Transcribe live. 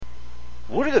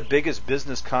What are the biggest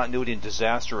business continuity and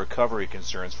disaster recovery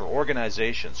concerns for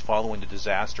organizations following the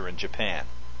disaster in Japan?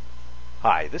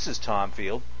 Hi, this is Tom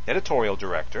Field, Editorial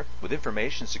Director with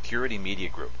Information Security Media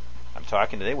Group. I'm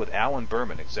talking today with Alan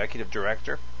Berman, Executive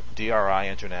Director of DRI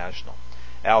International.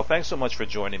 Al, thanks so much for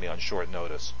joining me on short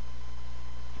notice.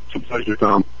 It's a pleasure,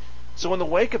 Tom. So in the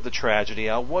wake of the tragedy,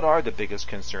 Al, what are the biggest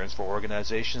concerns for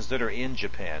organizations that are in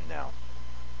Japan now?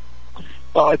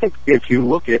 Well, I think if you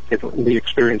look at the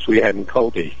experience we had in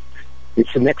Kobe,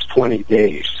 it's the next 20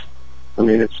 days. I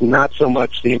mean, it's not so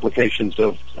much the implications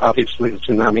of, obviously, the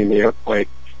tsunami and the earthquake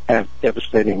have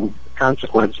devastating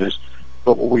consequences,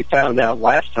 but what we found out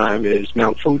last time is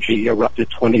Mount Fuji erupted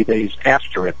 20 days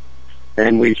after it.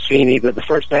 And we've seen either the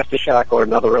first aftershock or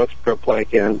another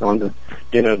earthquake and on the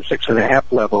 6.5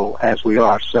 level as we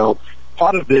are. So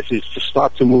part of this is to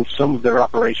start to move some of their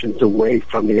operations away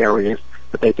from the areas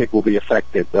that they think will be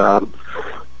affected.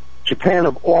 Japan,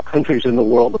 of all countries in the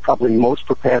world, are probably most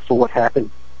prepared for what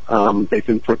happened. They've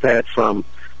been prepared from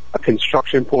a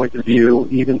construction point of view,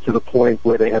 even to the point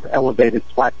where they have elevated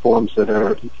platforms that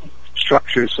are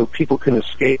structures so people can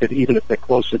escape it even if they're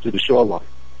closer to the shoreline.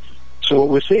 So what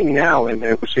we're seeing now, and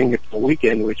we're seeing it for the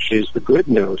weekend, which is the good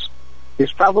news,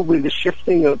 is probably the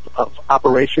shifting of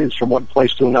operations from one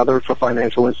place to another for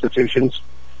financial institutions,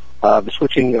 the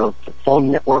switching of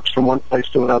phone networks from one place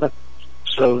to another,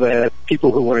 so that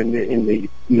people who are in the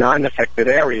non-affected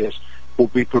areas will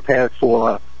be prepared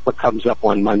for what comes up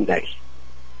on Monday.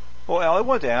 Well, Al, I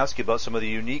wanted to ask you about some of the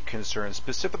unique concerns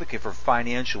specifically for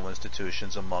financial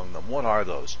institutions among them. What are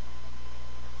those?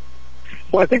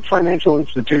 Well, I think financial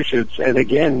institutions, and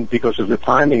again, because of the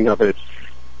timing of it,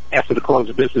 after the close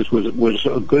of business was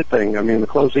a good thing. I mean, the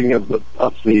closing of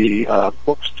the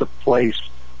books took place.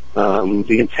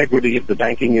 The integrity of the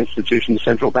banking institution,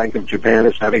 Central Bank of Japan,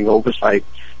 is having oversight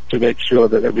to make sure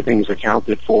that everything's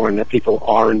accounted for and that people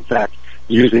are, in fact,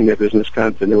 using their business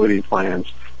continuity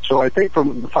plans. So I think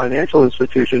from the financial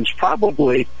institutions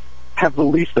probably have the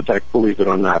least effect, believe it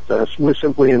or not. We're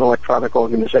simply an electronic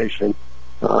organization.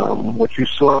 What you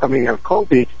saw coming out of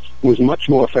Kobe was much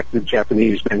more affected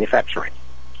Japanese manufacturing.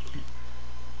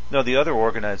 Now, the other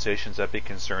organizations I'd be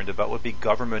concerned about would be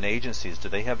government agencies. Do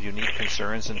they have unique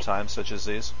concerns in times such as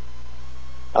these?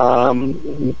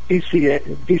 BCAO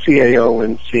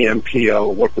and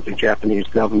CMPO work with the Japanese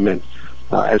government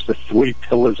as the three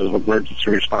pillars of emergency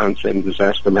response and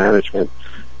disaster management.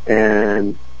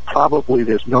 And probably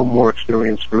there's no more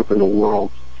experienced group in the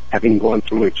world having gone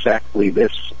through exactly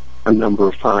this a number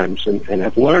of times and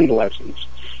have learned lessons.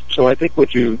 So I think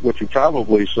what you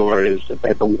probably saw is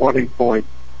at the warning point,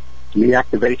 the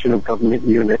activation of government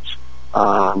units,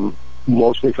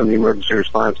 mostly from the emergency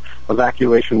response,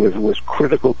 evacuation was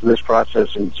critical to this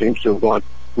process and seems to have gone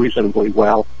reasonably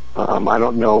well. I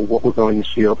don't know what we're going to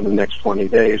see over the next 20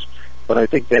 days, but I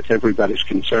think that's everybody's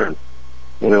concern.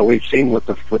 We've seen what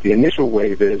the initial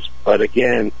wave is, but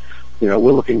again, we're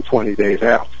looking 20 days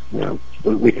out.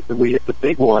 We hit the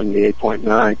big one, the 8.9,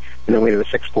 and then we had a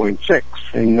 6.6,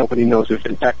 and nobody knows if,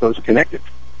 in fact, those are connected.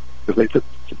 Because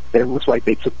it looks like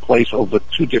they took place over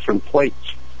two different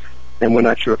plates, and we're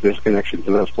not sure if there's a connection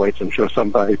to those plates. I'm sure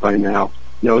somebody by now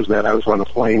knows that. I was on a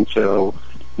plane, so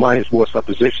mine is more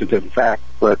supposition than fact,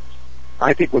 but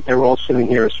I think what they're all sitting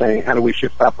here is saying, how do we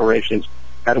shift operations?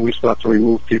 How do we start to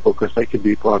remove people, because they could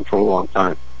be gone for a long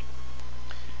time.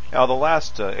 Now, the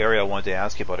last area I wanted to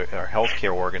ask you about are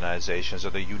healthcare organizations. Are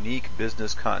there unique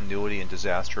business continuity and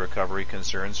disaster recovery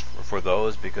concerns for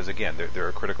those? Because, again, they're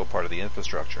a critical part of the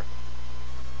infrastructure.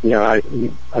 Yeah,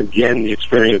 again, the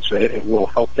experience it will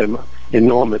help them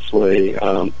enormously.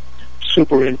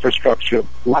 Super infrastructure,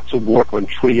 lots of work on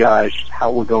triage,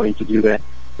 how we're going to do that,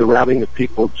 the routing of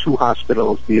people to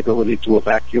hospitals, the ability to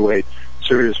evacuate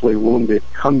seriously wounded,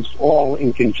 comes all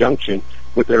in conjunction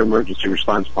with their emergency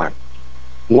response plan.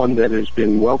 One that has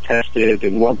been well tested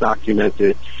and well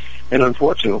documented and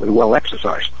unfortunately well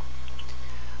exercised.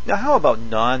 Now, how about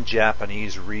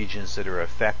non-Japanese regions that are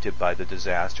affected by the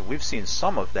disaster? We've seen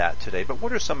some of that today, but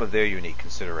what are some of their unique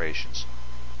considerations?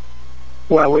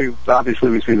 Well, we've seen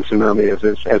the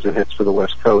tsunami as it hits for the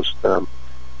West Coast,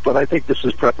 but I think this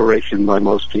is preparation by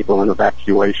most people in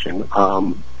evacuation.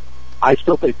 I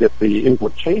still think that the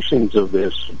implications of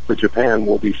this for Japan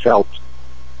will be felt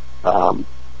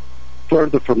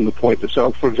further from the point that,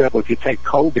 so for example, if you take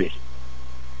Kobe,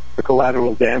 the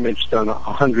collateral damage done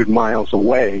 100 miles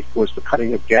away was the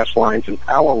cutting of gas lines and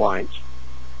power lines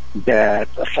that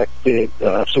affected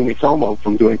Sumitomo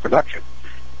from doing production.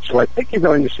 So I think you're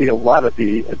going to see a lot of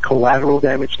the collateral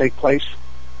damage take place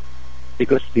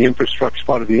because the infrastructure,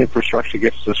 part of the infrastructure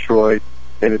gets destroyed,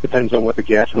 and it depends on what the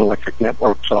gas and electric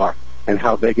networks are. and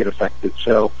how they get affected.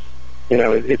 So,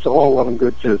 it's all well and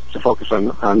good to focus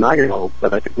on Nagarho,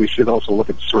 but I think we should also look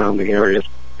at the surrounding areas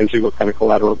and see what kind of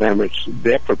collateral damage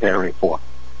they're preparing for.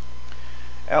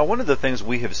 Al, one of the things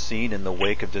we have seen in the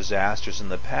wake of disasters in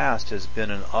the past has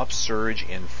been an upsurge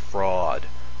in fraud.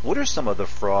 What are some of the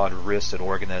fraud risks that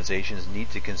organizations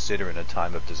need to consider in a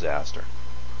time of disaster?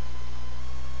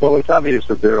 Well, it's obvious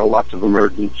that there are lots of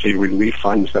emergency relief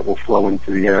funds that will flow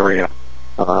into the area.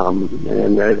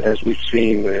 And as we've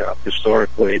seen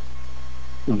historically,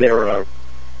 there are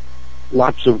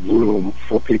lots of room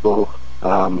for people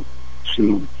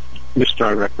to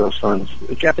misdirect those funds.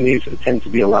 The Japanese tend to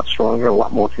be a lot stronger, a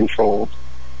lot more controlled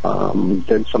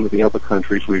than some of the other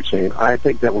countries we've seen. I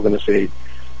think that we're going to see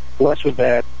less of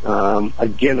that.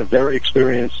 Again, a very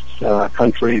experienced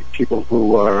country, people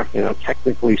who are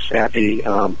technically savvy,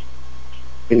 an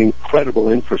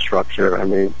incredible infrastructure. I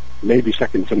mean, maybe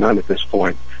second to none at this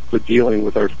point for dealing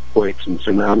with earthquakes and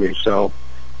tsunamis. So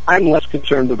I'm less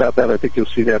concerned about that. I think you'll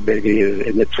see that maybe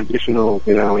in the traditional,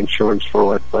 insurance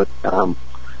fraud, but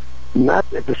not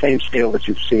at the same scale that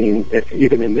you've seen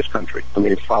even in this country. I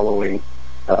mean, following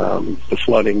the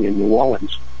flooding in New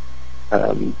Orleans,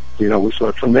 we saw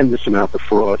a tremendous amount of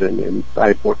fraud, and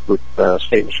I've worked with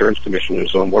state insurance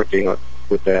commissioners on working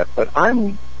with that. But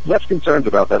I'm less concerned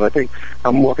about that. I think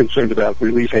I'm more concerned about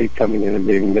relief aid coming in and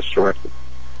being misdirected.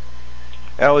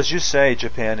 Now, as you say,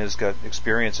 Japan has got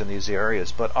experience in these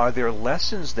areas, but are there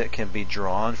lessons that can be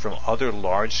drawn from other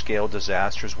large-scale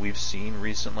disasters we've seen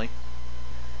recently?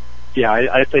 Yeah,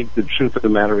 I think the truth of the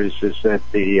matter is that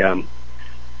the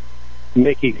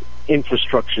making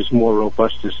infrastructures more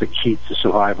robust is the key to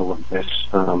survival of this.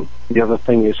 The other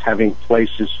thing is having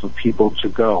places for people to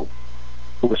go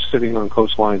who are sitting on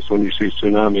coastlines when you see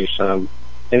tsunamis.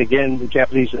 And again, the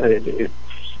Japanese,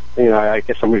 I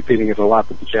guess I'm repeating it a lot,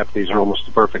 but the Japanese are almost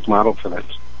the perfect model for this.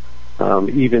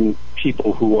 Even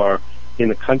people who are in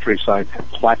the countryside have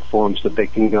platforms that they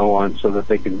can go on so that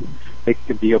they can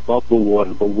be above the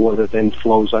water. The water then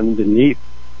flows underneath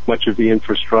much of the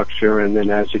infrastructure, and then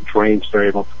as it drains, they're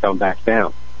able to come back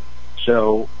down.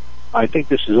 So I think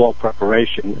this is all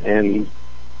preparation, and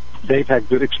they've had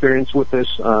good experience with this.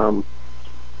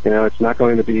 It's not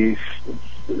going to be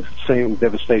the same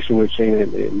devastation we've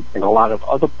seen in a lot of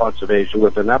other parts of Asia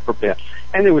where they're not prepared.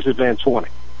 And there was advance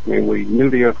warning. I mean, we knew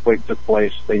the earthquake took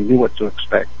place. They knew what to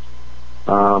expect.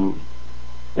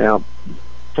 Now,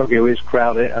 Tokyo is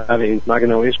crowded. I mean,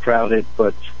 Nagano is crowded,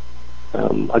 but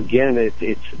again,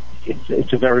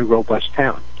 it's a very robust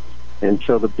town, and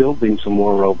so the buildings are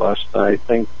more robust. I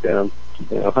think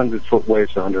 100-foot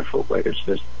waves, 100-foot waves.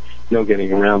 There's no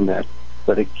getting around that.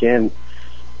 But again,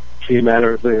 it's a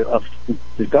matter of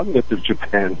the government of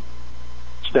Japan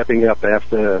stepping up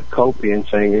after Kobe and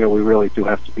saying, we really do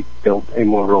have to build a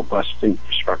more robust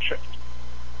infrastructure.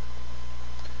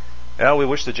 Al, we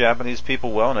wish the Japanese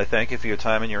people well, and I thank you for your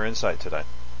time and your insight today.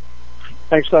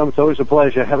 Thanks, Tom. It's always a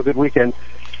pleasure. Have a good weekend.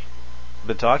 I've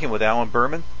been talking with Alan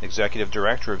Berman, Executive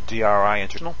Director of DRI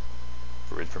International.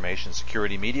 For Information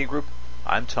Security Media Group,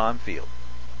 I'm Tom Field.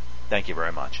 Thank you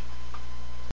very much.